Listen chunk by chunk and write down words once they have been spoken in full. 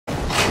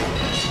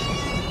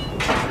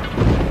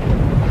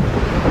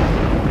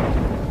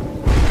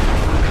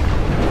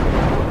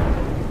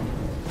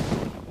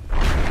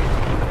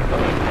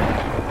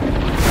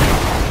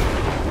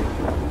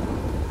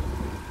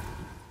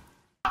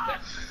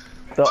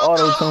the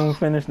auto-tune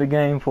finish the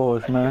game for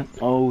us, man.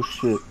 Oh,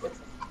 shit.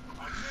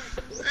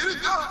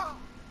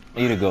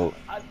 Eat a goat.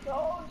 I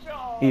told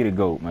y'all. Eat a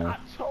goat, man. I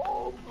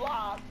told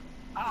Blocc.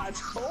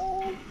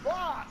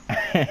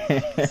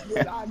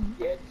 When I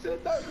get to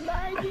the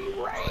 90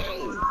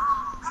 range,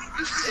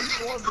 it's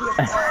going to be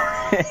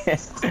a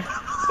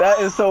That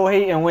is so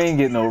hating. We ain't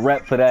get no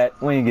rep for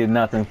that. We ain't get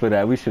nothing for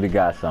that. We should have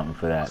got something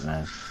for that,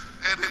 man.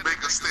 And they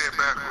make us stand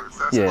backwards.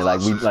 That's yeah,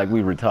 like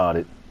we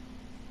retarded.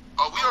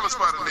 Oh, we on the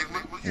spot, Enigma.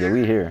 Yeah,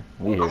 we here.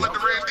 We here. Don't let the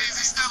Red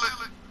Daisy steal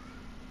it.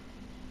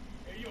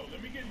 Hey, yo,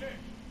 let me get next.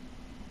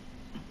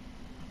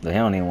 They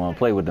don't even want to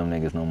play with them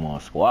niggas no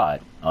more.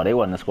 Squad. Oh, they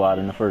wasn't a squad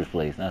in the first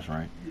place. That's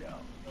right.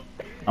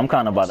 I'm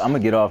gonna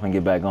get off and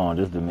get back on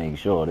just to make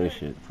sure this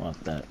shit. Fuck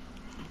that.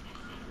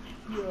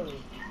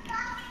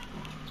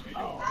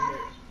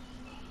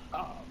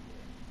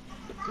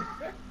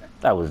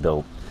 That was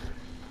dope.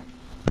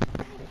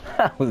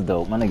 That was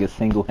dope. My nigga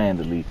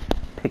single-handedly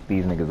picked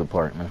these niggas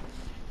apart, man.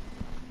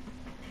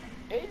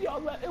 And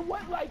y'all, it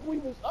wasn't like we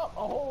was up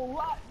a whole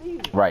lot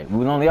either. Right. We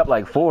was only up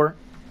like 4. It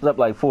was up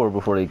like 4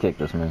 before they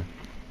kicked us, man.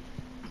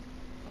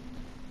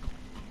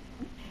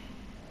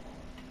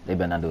 They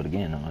better not do it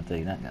again, though. I'll tell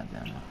you that,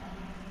 goddamn.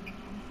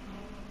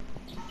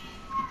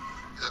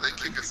 Yeah, they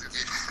kick us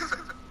again.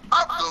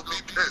 I'm gonna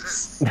be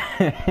pissed.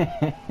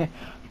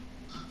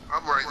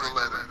 I'm writing a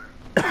letter.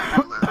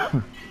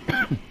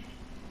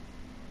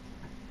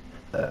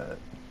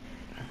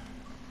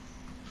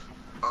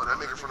 Oh, that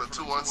nigga from the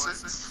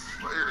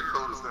 216? What area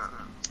code is that?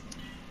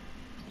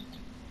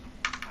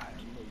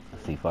 I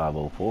see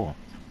 504.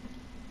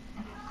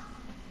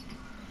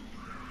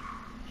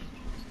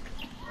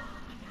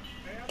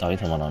 Oh, you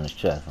talking about on his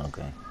chest?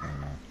 Okay.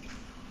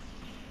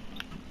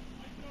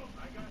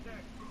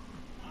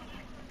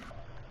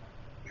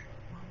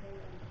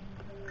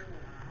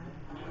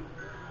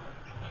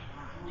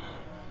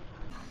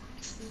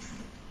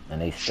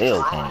 And they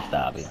still can't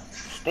stop you.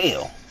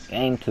 Still.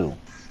 Game 2.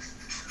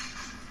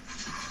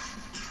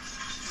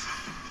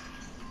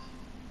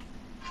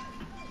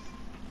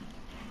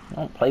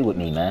 Don't play with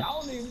me, man. I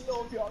don't even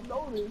know if y'all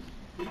noticed,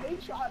 but they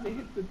tried to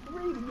hit the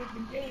 3 to get the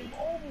game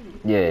over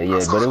with. Yeah,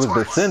 but it was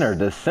the center.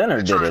 The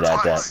center did it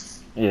at that.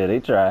 Yeah, they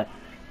tried.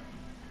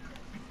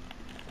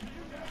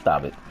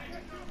 Stop it.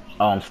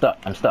 Oh, I'm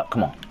stuck.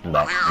 Come on. I'm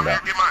back.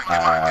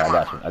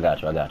 Alright, I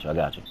got you. Get out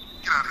of here.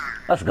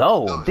 Let's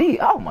go. D.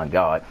 Oh my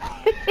God.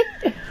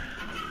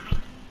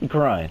 He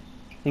crying.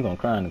 He gonna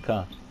cry in the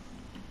car.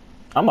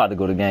 I'm about to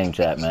go to game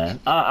chat, man.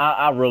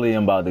 I really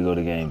am about to go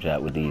to game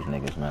chat with these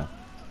niggas, man.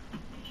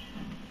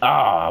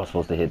 I was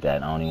supposed to hit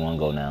that. I don't even want to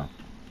go now.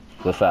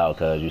 Good foul,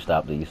 cuz you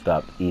stopped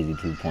easy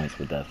 2 points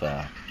with that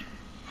foul.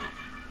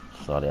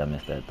 Sorry, I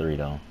missed that 3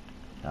 though.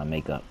 Gotta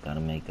make up.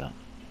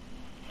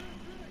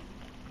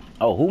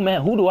 Oh, who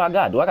do I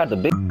got? Do I got the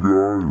big guy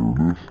or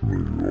this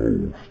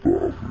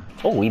nigga?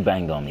 Oh, he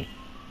banged on me.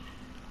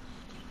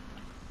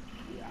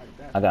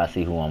 I gotta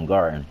see who I'm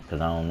guarding, cause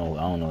I don't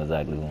know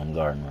exactly who I'm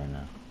guarding right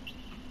now.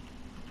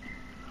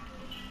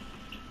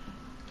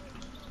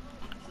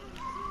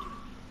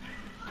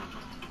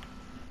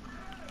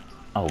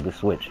 Oh, good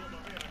switch.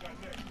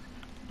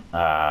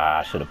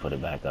 I should have put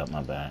it back up,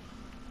 my bad.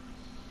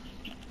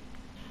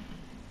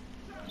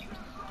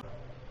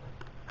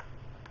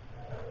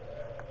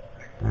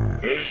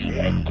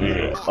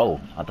 Oh,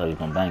 I thought you was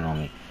gonna bang on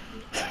me.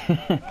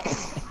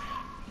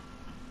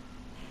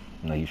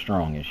 No, you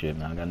strong and shit,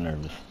 man. I got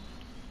nervous.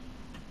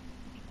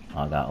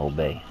 I got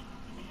obey.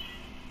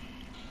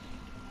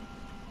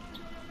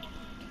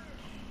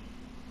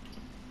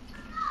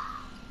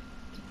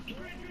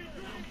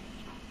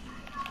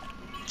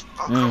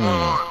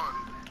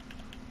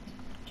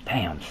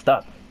 Damn, I'm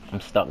stuck.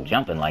 I'm stuck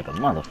jumping like a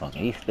motherfucker.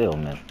 He still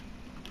missed.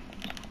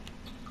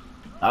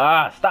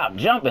 Stop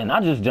jumping.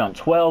 I just jumped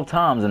 12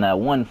 times in that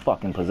one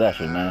fucking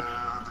possession, man.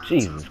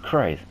 Jesus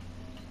Christ.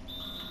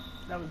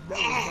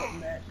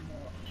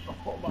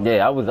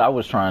 Yeah, I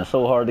was trying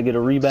so hard to get a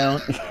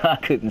rebound. I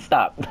couldn't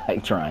stop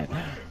like trying.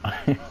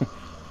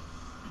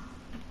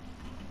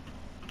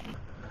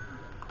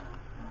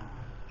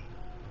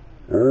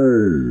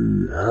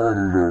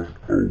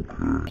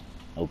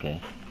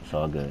 Okay, it's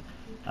all good.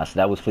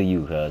 That was for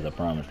you, cuz I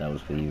promise that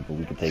was for you, but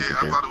we could take it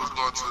through.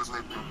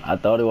 I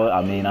thought it was.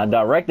 I mean, I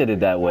directed it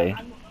that way.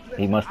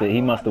 He must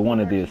have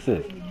wanted the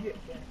assist.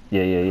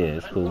 Yeah,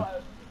 it's cool.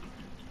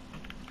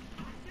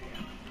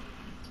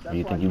 Where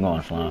you think you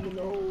going, Slime?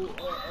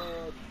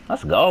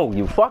 Let's go,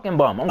 you fucking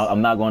bum.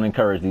 I'm not going to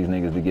encourage these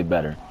niggas to get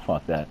better.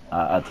 Fuck that.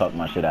 I talk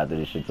my shit after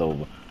this shit's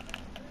over.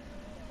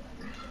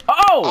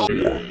 Oh!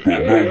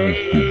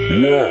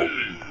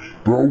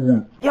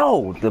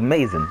 Yo, the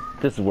amazing.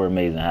 This is where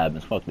amazing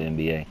happens. Fuck the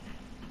NBA.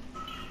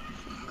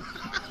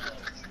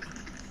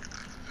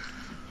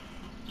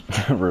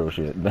 Real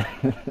shit.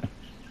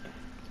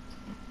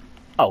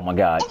 Oh my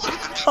God.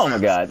 Oh my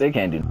God. They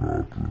can't do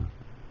nothing.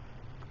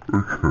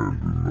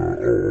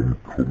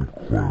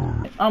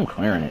 I'm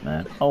clearing it,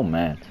 man. Oh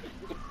man.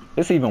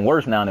 It's even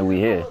worse now that we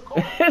here.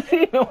 It's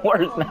even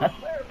worse now.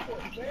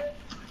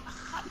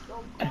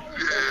 Yeah,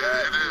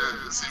 it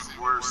is. It's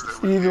even worse. worse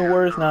than we Even here.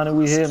 worse now that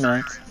we This here, is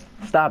man. crazy.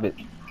 Stop it.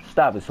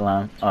 Stop it,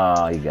 Slime.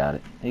 Oh, he got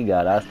it. He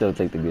got it. I still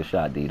take the good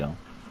shot, D, though.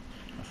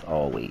 That's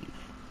always.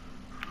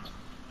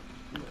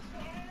 I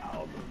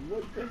don't know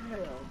what the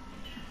hell.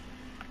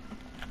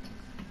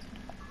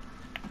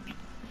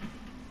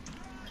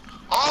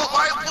 Oh,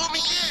 why pull me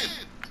in?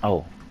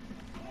 Oh,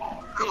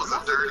 That was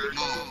a dirty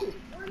move.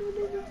 Why didn't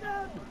he just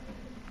stop me?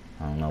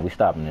 I don't know. We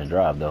stopping this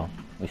drive, though.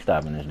 We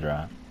stopping this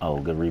drive. Oh,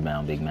 good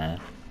rebound, big man.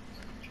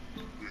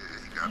 Yeah,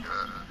 he got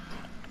that.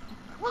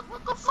 What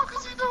the fuck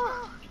is he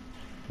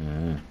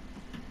doing?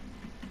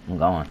 I'm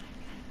going.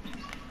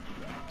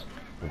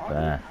 Too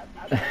fast.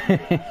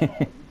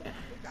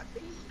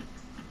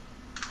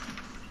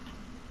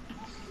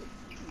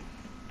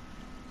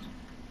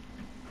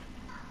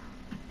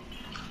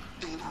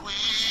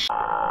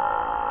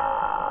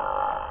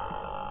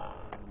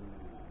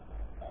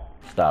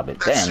 Stop it.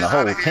 Damn, the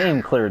whole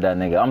team cleared that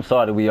nigga. I'm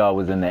sorry that we all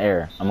was in the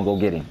air. I'm gonna go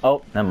get him.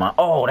 Oh, never mind.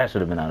 Oh, that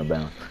should have been out of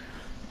bounds.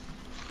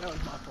 That was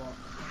my fault.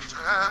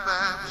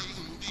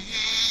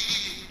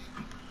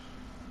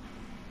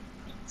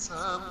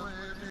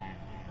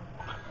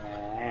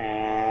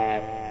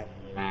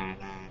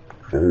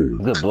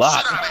 Good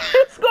block.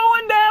 It's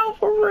going down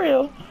for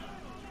real.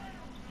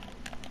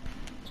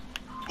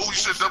 Oh, you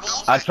should double.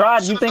 I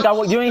tried. You think I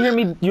would? You ain't hear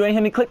me? You ain't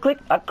hear me click click?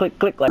 I click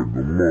click like.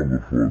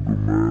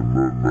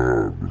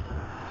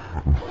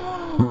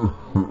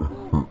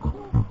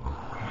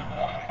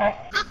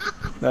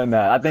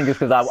 Nah. I think it's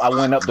because I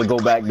went up to go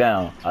back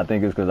down. I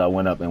think it's because I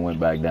went up and went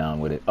back down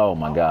with it. Oh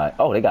my god.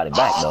 Oh, they got it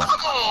back though. Come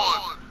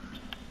on.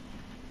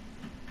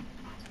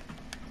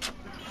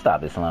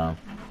 Stop it, Slime.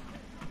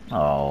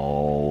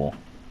 Oh.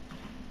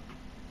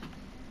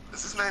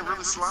 Is his name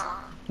really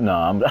Slime?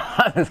 No,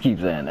 I just keep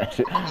saying that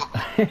shit. Oh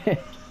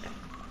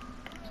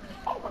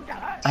my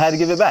god. I had to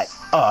give it back.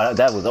 Oh,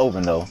 that was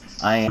open though.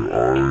 I ain't.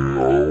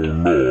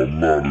 I'm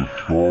not as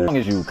strong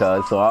as you,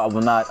 cuz. So I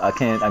will not. I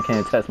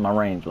can't test my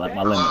range, like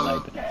my limit,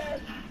 like that.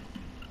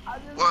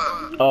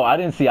 What? Oh, I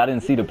didn't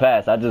see the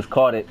pass. I just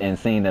caught it and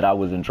seen that I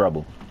was in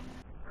trouble.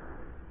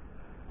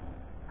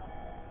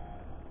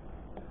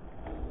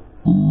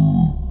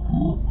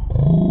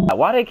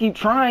 Why they keep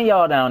trying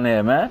y'all down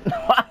there, man?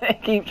 Why they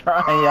keep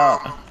trying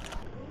y'all?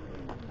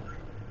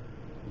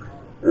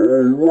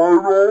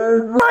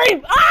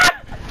 Alright.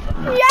 Ah!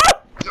 Yeah!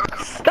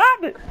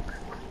 Stop it!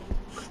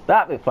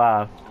 Stop it,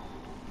 5.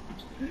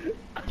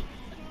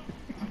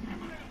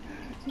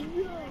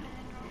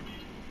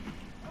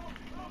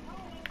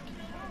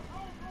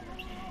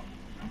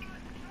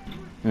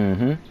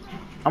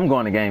 I'm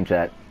going to game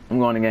chat.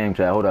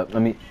 Hold up.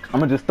 I'm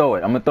gonna just throw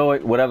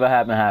it. Whatever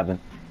happened, happened.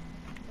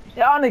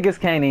 Y'all niggas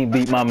can't even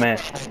beat my man.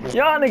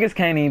 Y'all niggas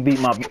can't even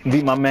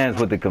beat my mans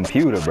with the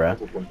computer, bruh.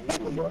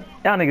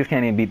 Y'all niggas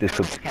can't even beat this.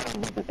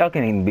 Y'all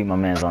can't even beat my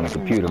mans on the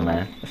computer,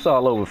 man. It's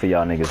all over for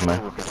y'all niggas,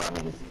 man.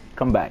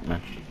 Come back, man.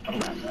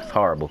 It's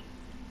horrible.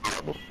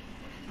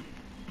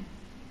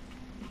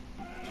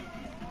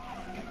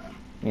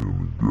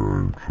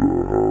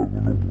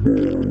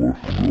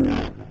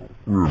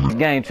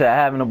 Game chat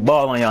having a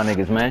ball on y'all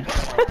niggas, man.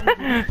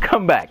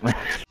 Come back, man.